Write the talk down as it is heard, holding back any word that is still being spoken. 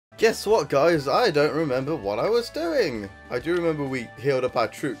Guess what, guys? I don't remember what I was doing. I do remember we healed up our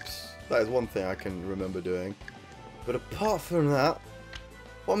troops. That is one thing I can remember doing. But apart from that,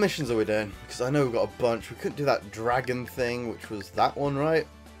 what missions are we doing? Because I know we've got a bunch. We couldn't do that dragon thing, which was that one, right?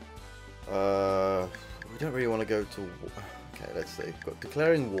 We don't really want to go to... Okay, let's see. We've got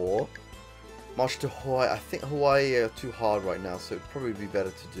declaring war. March to Hawaii. I think Hawaii are too hard right now, so it'd probably be better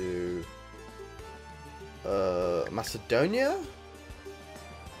to do... Macedonia?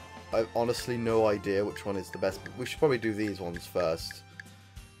 I have honestly no idea which one is the best, but we should probably do these ones first.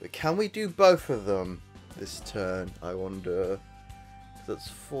 But can we do both of them this turn, I wonder? That's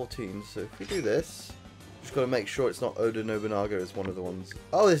 14, so if we do this, just got to make sure it's not Oda Nobunaga is one of the ones.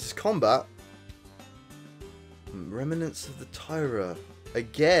 Oh, this is combat. Remnants of the Tyra.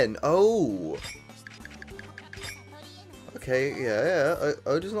 Again, oh! Okay, yeah,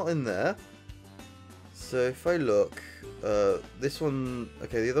 Oda's not in there. So if I look... this one,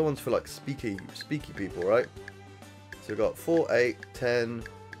 okay, the other one's for like speaky people, right? So we've got 4, 8, 10,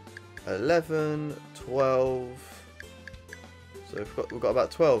 11, 12. So we've got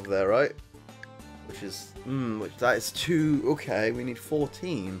about 12 there, right? Which is, that is 2. Okay, we need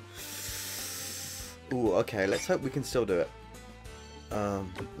 14. Ooh, okay, let's hope we can still do it.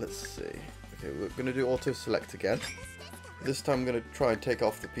 Let's see. Okay, we're gonna do auto select again. This time I'm gonna try and take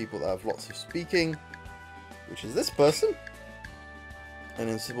off the people that have lots of speaking, which is this person. And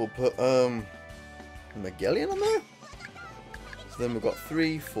then so we'll put Magellan on there. So then we've got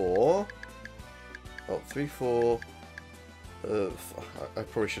 3, 4. Oh, 3, 4. I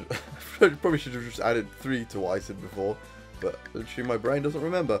probably should have just added 3 to what I said before, but literally my brain doesn't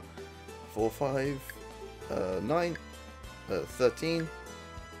remember. 4, 5, 9, 13,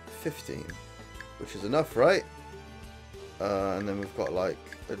 15, which is enough, right? And then we've got like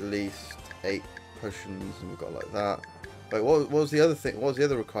at least 8 potions, and we've got like that. Wait, what was the other thing? What was the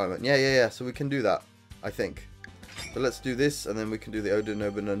other requirement? Yeah. So we can do that, I think. So let's do this, and then we can do the Oda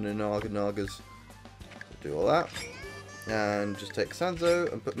Nobunaga's. Do all that, and just take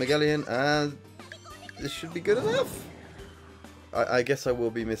Sanzo and put Magellan, and this should be good enough. I guess I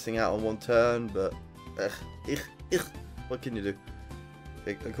will be missing out on one turn, but what can you do?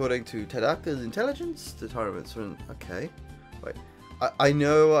 According to Tadaka's intelligence, the tyrants are okay. Wait. I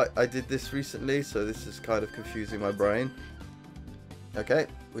know I did this recently, so this is kind of confusing my brain. Okay,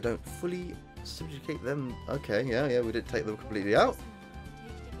 we don't fully subjugate them. Okay, yeah, we didn't take them completely out.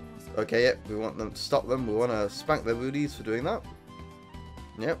 Okay, yep, we want them to stop them. We want to spank their booties for doing that.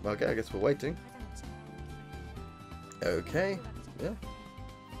 Yep, okay, I guess we're waiting. Okay, yeah.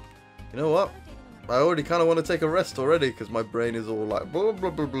 You know what? I already kind of want to take a rest already, because my brain is all like blah,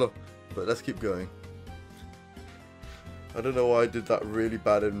 blah, blah, blah. But let's keep going. I don't know why I did that really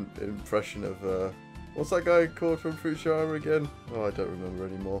bad impression of, what's that guy called from Futurama again? Oh, I don't remember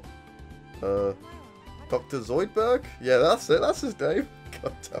anymore. Dr. Zoidberg? Yeah, that's it, that's his name.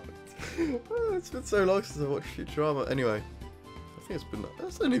 God damn it. Oh, it's been so long since I watched Futurama. Anyway, I think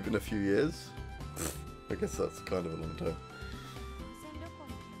it's only been a few years. I guess that's kind of a long time.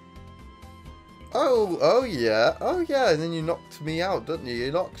 Oh yeah, and then you knocked me out, didn't you?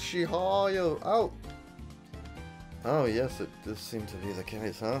 You knocked Shihayo out. Oh yes, it does seem to be the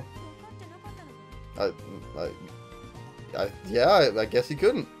case, huh? I guess he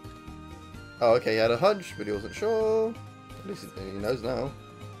couldn't. Oh, okay, he had a hunch, but he wasn't sure. At least he knows now.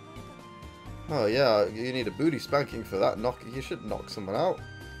 Oh yeah, you need a booty spanking for that knock. You should knock someone out.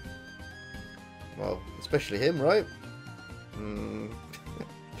 Well, especially him, right?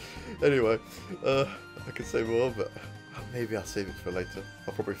 Anyway, I could say more, but maybe I'll save it for later.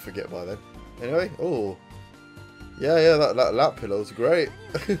 I'll probably forget by then. Anyway, oh. Yeah, that lap pillow's great.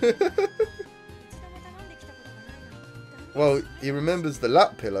 Well, he remembers the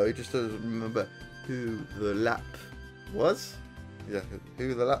lap pillow, he just doesn't remember who the lap was. Yeah,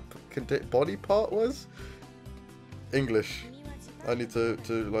 who the lap body part was. English. I need to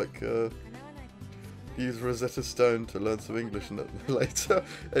like use Rosetta Stone to learn some English later.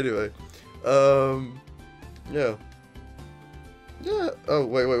 Anyway, yeah. Oh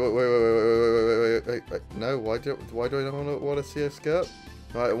wait. No, why do I not want to see a skirt?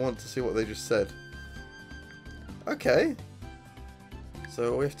 Right, I want to see what they just said. Okay.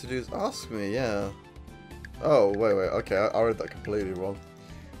 So all we have to do is ask me, yeah. Oh, wait. Okay, I read that completely wrong.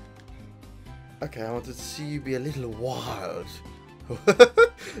 Okay, I wanted to see you be a little wild.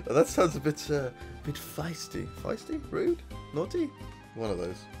 That sounds a bit feisty. Feisty? Rude? Naughty? One of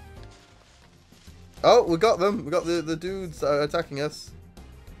those. Oh, we got them. We got the dudes attacking us.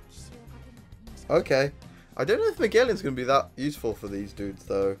 Okay. I don't know if Magellan's going to be that useful for these dudes,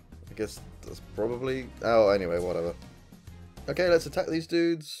 though. I guess that's probably... Oh, anyway, whatever. Okay, let's attack these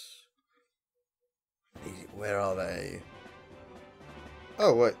dudes. Where are they?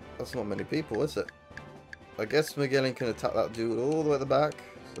 Oh, wait. That's not many people, is it? I guess Magellan can attack that dude all the way at the back.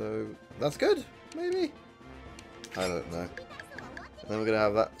 So, that's good. Maybe? I don't know. And then we're going to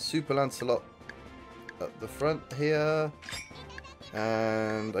have that Super Lancelot at the front here.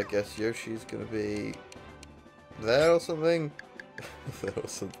 And I guess Yoshi's going to be there or something. There or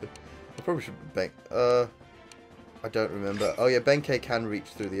something. I probably should bank. I don't remember. Oh yeah, Benkei can reach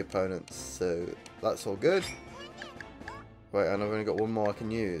through the opponents, so that's all good. Wait, and I've only got one more I can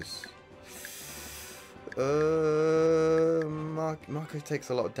use. Marco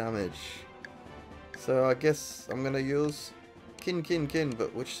takes a lot of damage. So I guess I'm gonna use Kin,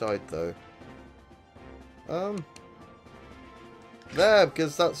 but which side though? There,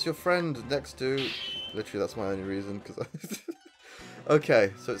 because that's your friend next to... Literally, that's my only reason, because I...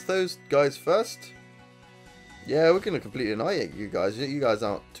 Okay, so it's those guys first. Yeah, we're going to completely annihilate you guys. You guys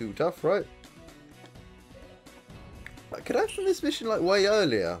aren't too tough, right? Could I have done this mission, like, way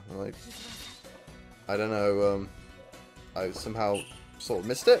earlier? Like, I don't know, I somehow sort of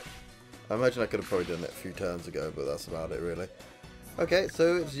missed it. I imagine I could have probably done it a few turns ago, but that's about it, really. Okay,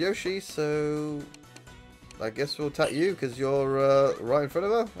 so it's Yoshi, so... I guess we'll attack you, because you're right in front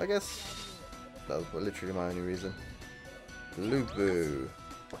of her, I guess. That was literally my only reason. Lubu.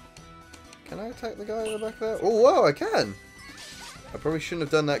 Can I attack the guy in the back there? Oh, wow, I can! I probably shouldn't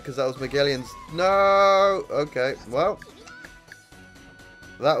have done that, because that was Magellan's... No! Okay, well...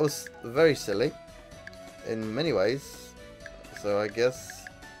 That was very silly. In many ways. So I guess...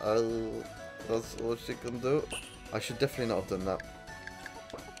 that's all she can do. I should definitely not have done that.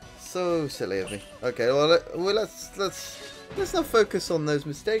 So silly of me. Okay, well, let's not focus on those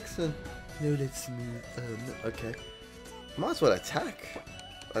mistakes and no, let's move. Okay, might as well attack.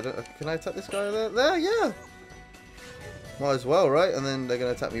 I don't. Can I attack this guy there? There, yeah. Might as well, right? And then they're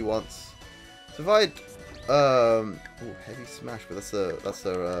gonna attack me once. So if I, oh, heavy smash, but that's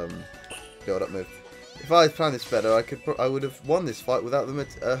their build up move. If I had planned this better, I would have won this fight without them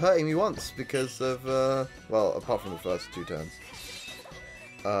hurting me once because of well, apart from the first two turns.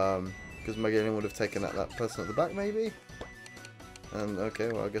 Because Magellan would have taken out that person at the back, maybe? And,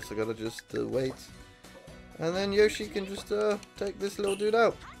 okay, well, I guess I gotta just wait. And then Yoshi can just take this little dude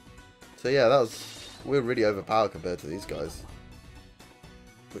out. So, yeah, we're really overpowered compared to these guys.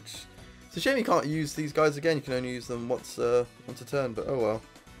 Which, it's a shame you can't use these guys again. You can only use them once a turn, but oh well.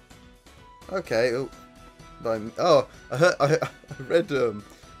 Okay, I read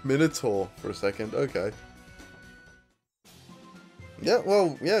Minotaur for a second, okay. Yeah,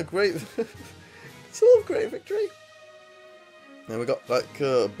 well, yeah, great. Sort of great victory. Then we got, like,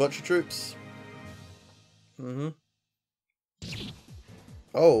 a bunch of troops.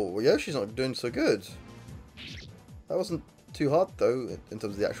 Oh, well, Yoshi's not doing so good. That wasn't too hard, though, in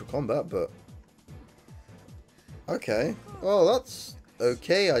terms of the actual combat, but... Okay. Well, that's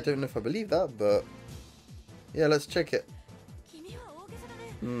okay. I don't know if I believe that, but... Yeah, let's check it.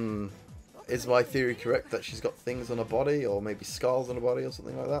 Is my theory correct that she's got things on her body, or maybe scars on her body, or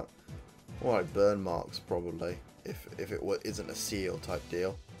something like that? Or like burn marks, probably, if it isn't a seal type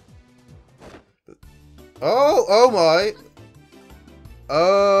deal. But, oh my!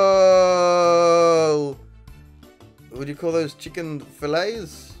 Oh! Would you call those chicken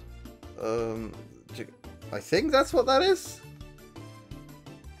fillets? I think that's what that is.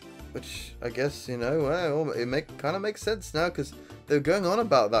 Which I guess, you know, well, it kind of makes sense now because. They were going on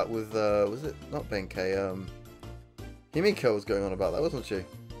about that with, was it not Benkei? Himiko was going on about that, wasn't she?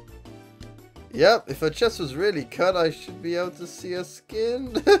 Yep, if her chest was really cut, I should be able to see her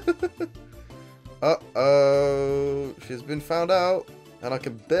skin. Uh-oh, she's been found out, and I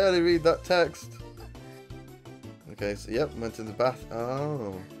can barely read that text. Okay, so yep, went in the bath.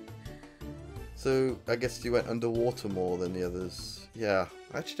 Oh. So, I guess she went underwater more than the others. Yeah,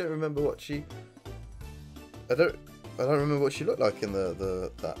 I actually don't remember what she... I don't remember what she looked like in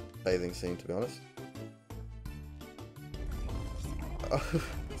that bathing scene, to be honest.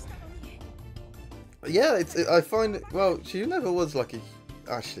 Yeah, I find it, well, she never was like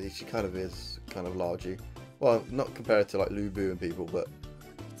actually, she kind of is kind of largy. Well, not compared to like Lubu and people, but...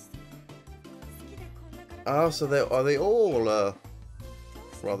 Oh, so are they all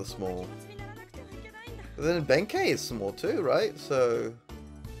rather small? But then Benkei is small too, right? So...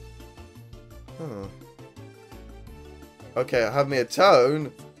 Huh. Okay, I have me a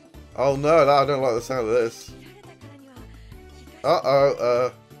tone. Oh no, I don't like the sound of this.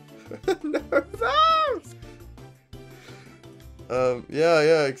 Uh-oh, no, no!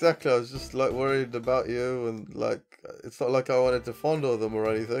 Yeah, exactly. I was just like worried about you, and like, it's not like I wanted to fondle them or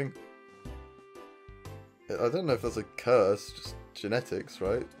anything. I don't know if that's a curse, just genetics,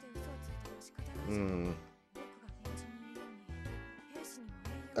 right? Hmm.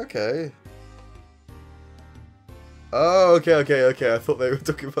 Okay. Oh, okay. I thought they were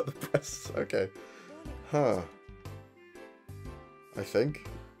talking about the breasts. Okay. Huh. I think.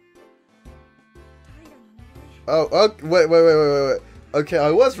 Oh, wait. Okay,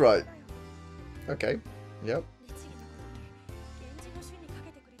 I was right. Okay. Yep.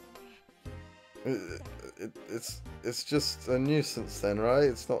 It's just a nuisance then, right?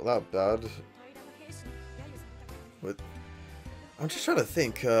 It's not that bad. But I'm just trying to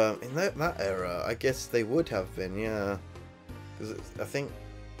think. In that era, I guess they would have been, yeah. Because I think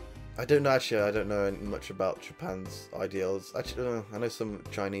I don't know. Actually, I don't know much about Japan's ideals. Actually, I know some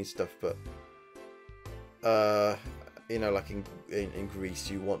Chinese stuff, but you know, like in Greece,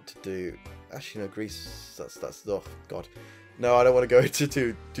 you want to do. Actually, no, Greece. That's oh god. No, I don't want to go into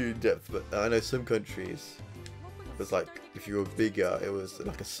too depth, but I know some countries. It was like if you were bigger, it was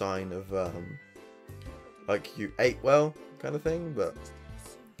like a sign of like you ate well, kind of thing. But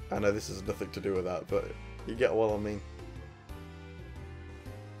I know this has nothing to do with that, but you get what I mean.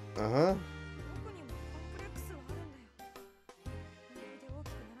 Uh-huh.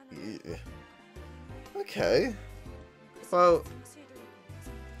 Yeah. Okay. Well,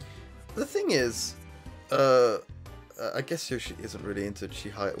 the thing is, I guess she isn't really into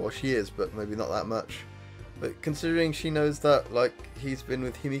Chihaya. Well, she is, but maybe not that much. But considering she knows that, like, he's been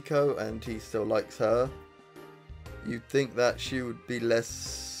with Himiko and he still likes her, you'd think that she would be a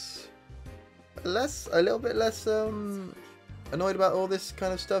little bit less, annoyed about all this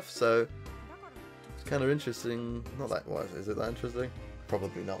kind of stuff. So it's kind of interesting. Not that. What is it that interesting?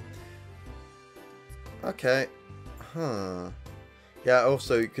 Probably not. Okay. Huh. Yeah.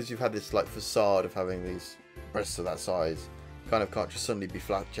 Also, because you've had this like facade of having these breasts of that size, you kind of can't just suddenly be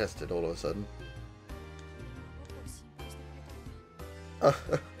flat-chested all of a sudden.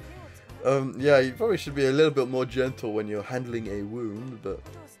 Yeah. You probably should be a little bit more gentle when you're handling a wound, but.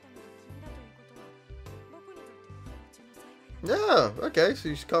 Yeah, okay, so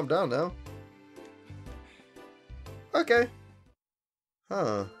you should calm down now. Okay.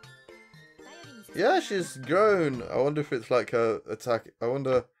 Huh. Yeah, she's grown. I wonder if it's like her attack. I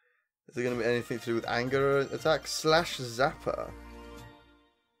wonder, is there going to be anything to do with anger attack / zapper?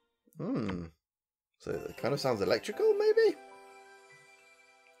 So it kind of sounds electrical, maybe?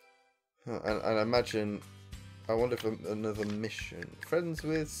 Huh, and I imagine, I wonder if another mission. Friends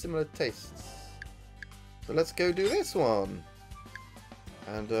with similar tastes. So let's go do this one.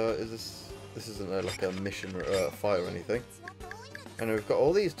 And this isn't like a mission or fight or anything. And we've got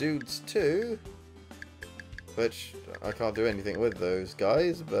all these dudes too, which I can't do anything with those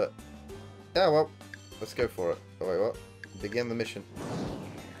guys, but yeah, well, let's go for it. Oh wait, what? Begin the mission.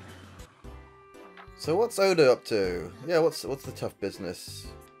 So what's Oda up to? Yeah, what's the tough business?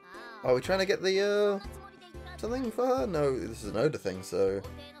 Are we trying to get the something for her? No, this is an Oda thing, so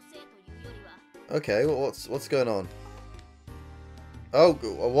okay. Well, what's going on? Oh,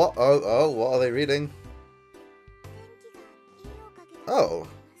 what? Oh, what are they reading? Oh,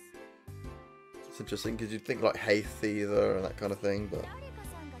 it's interesting because you'd think like hay fever and that kind of thing, but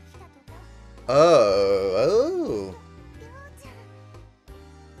oh.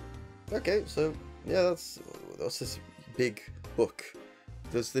 Okay, so yeah, that's this big book.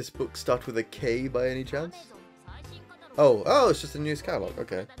 Does this book start with a K by any chance? Oh, it's just a news catalog.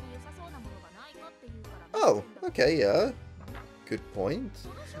 Okay. Oh, okay, yeah. Good point.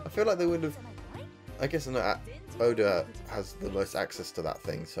 I feel like they would have. I guess Oda has the most access to that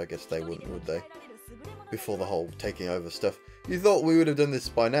thing, so I guess they wouldn't, would they? Before the whole taking over stuff. You thought we would have done this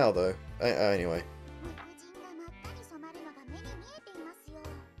by now, though. Anyway.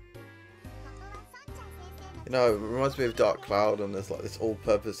 You know, it reminds me of Dark Cloud, and there's like this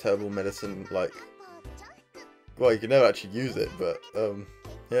all-purpose herbal medicine, like. Well, you can never actually use it, but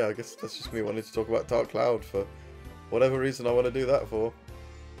yeah, I guess that's just me wanting to talk about Dark Cloud for whatever reason I want to do that for.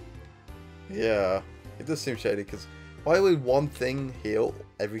 Yeah, it does seem shady, because why would one thing heal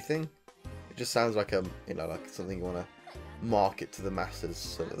everything? It just sounds like you know, like something you want to market to the masses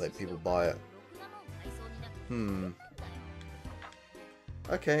so that people buy it.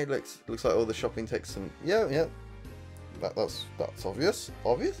 Okay, looks like all the shopping takes some. Yeah. That's obvious.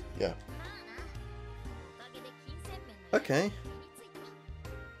 Obvious? Yeah. Okay.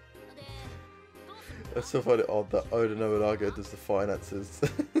 I still find it odd that Oda Nobunaga does the finances.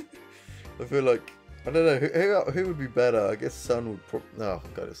 I feel like, I don't know, who would be better? I guess Sun would probably. No,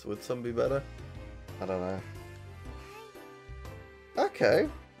 God, would Sun be better? I don't know. Okay.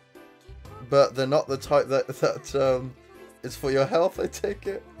 But they're not the type that is for your health, I take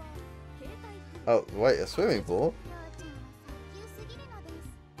it. Oh, wait, a swimming pool?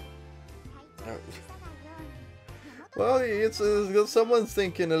 Oh. Well, someone's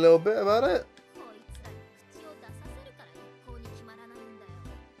thinking a little bit about it.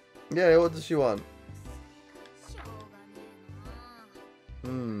 Yeah, what does she want?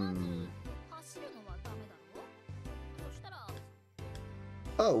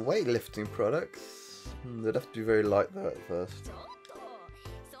 Oh, weightlifting products. They'd have to be very light though at first.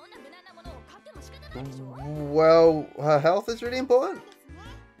 Well, her health is really important.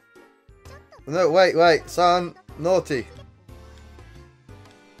 No, wait, son, naughty.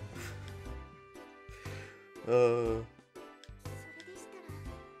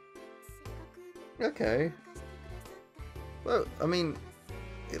 Okay. Well, I mean,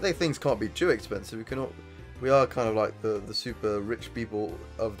 things can't be too expensive. We are kind of like the super rich people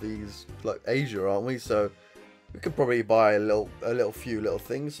of these, like, Asia, aren't we? So we could probably buy a few little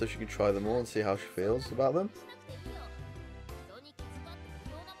things so she can try them all and see how she feels about them.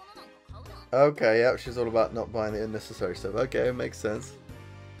 Okay, yeah, she's all about not buying the unnecessary stuff. Okay, it makes sense.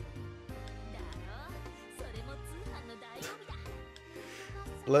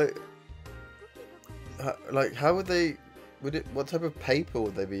 Like, how would they? What type of paper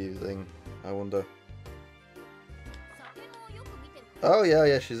would they be using? I wonder. Oh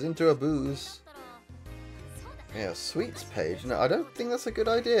yeah, she's into her booze. Yeah, sweets page. No, I don't think that's a good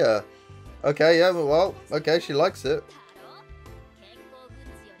idea. Okay, yeah, well, okay, she likes it.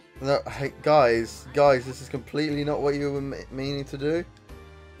 No, hey, guys, this is completely not what you were meaning to do.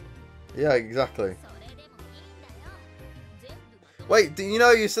 Yeah, exactly. Wait, do you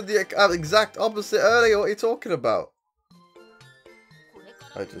know you said the exact opposite earlier? What are you talking about?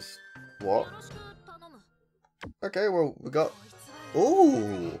 What? Okay, well, we got...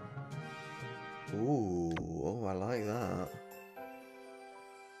 Ooh! Ooh, oh, I like that.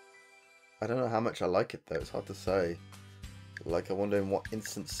 I don't know how much I like it, though. It's hard to say. Like, I wonder in what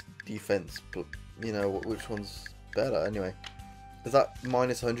instance defense, but, you know, which one's better. Anyway, is that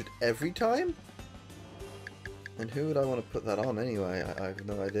minus 100 every time? And who would I want to put that on anyway? I have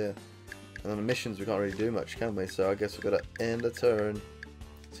no idea. And on the missions, we can't really do much, can we? So I guess we've got to end a turn.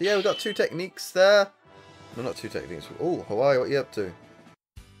 So yeah, we've got 2 techniques there. No, not 2 techniques. Oh, Hawaii, what are you up to?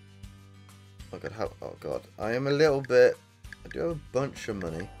 Oh god, oh god. I am a little bit... I do have a bunch of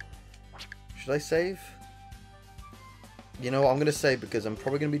money. Should I save? You know what, I'm going to save because I'm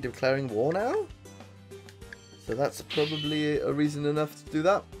probably going to be declaring war now. So that's probably a reason enough to do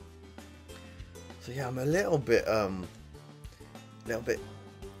that. So yeah, I'm a little bit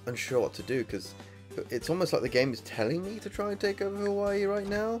unsure what to do because it's almost like the game is telling me to try and take over Hawaii right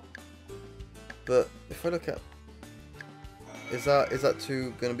now. But if I look at, is that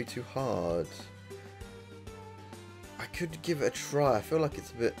going to be too hard? I could give it a try. I feel like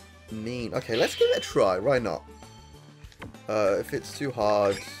it's a bit mean. Okay, let's give it a try. Why not? If it's too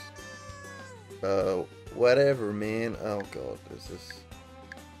hard, whatever, man. Oh god, is this?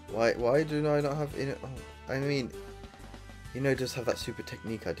 Why do I not have it? Oh, I mean, you know, just have that super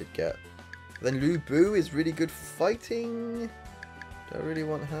technique I did get. Then Lu Bu is really good fighting. Do I really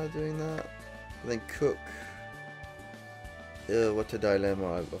want her doing that? And then Cook. What a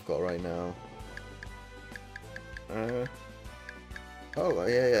dilemma I've got right now. Oh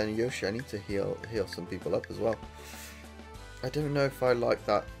yeah, and Yoshi, I need to heal some people up as well. I don't know if I like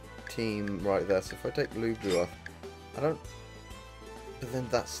that team right there. So if I take Lu Bu off, I don't. But then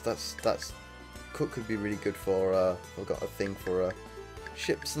that's Cook could be really good for. I've got a thing for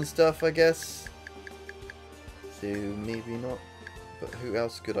ships and stuff, I guess. So maybe not. But who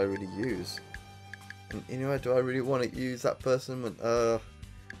else could I really use? And you know, do I really want to use that person when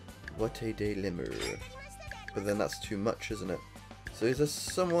what a dilemma. But then that's too much, isn't it? So is there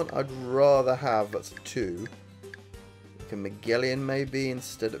someone I'd rather have that's 2? Like a Magellan maybe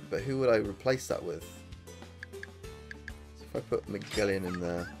instead of, but who would I replace that with? So if I put Magellan in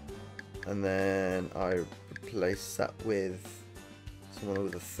there, and then I replace that with someone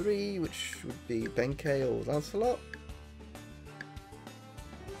with a 3, which would be Benkei or Lancelot.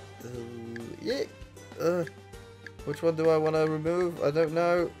 Yeah. Which one do I want to remove? I don't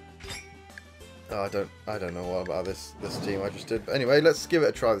know. Oh, I don't know what about this team I just did. But anyway, let's give it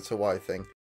a try, this Hawaii thing.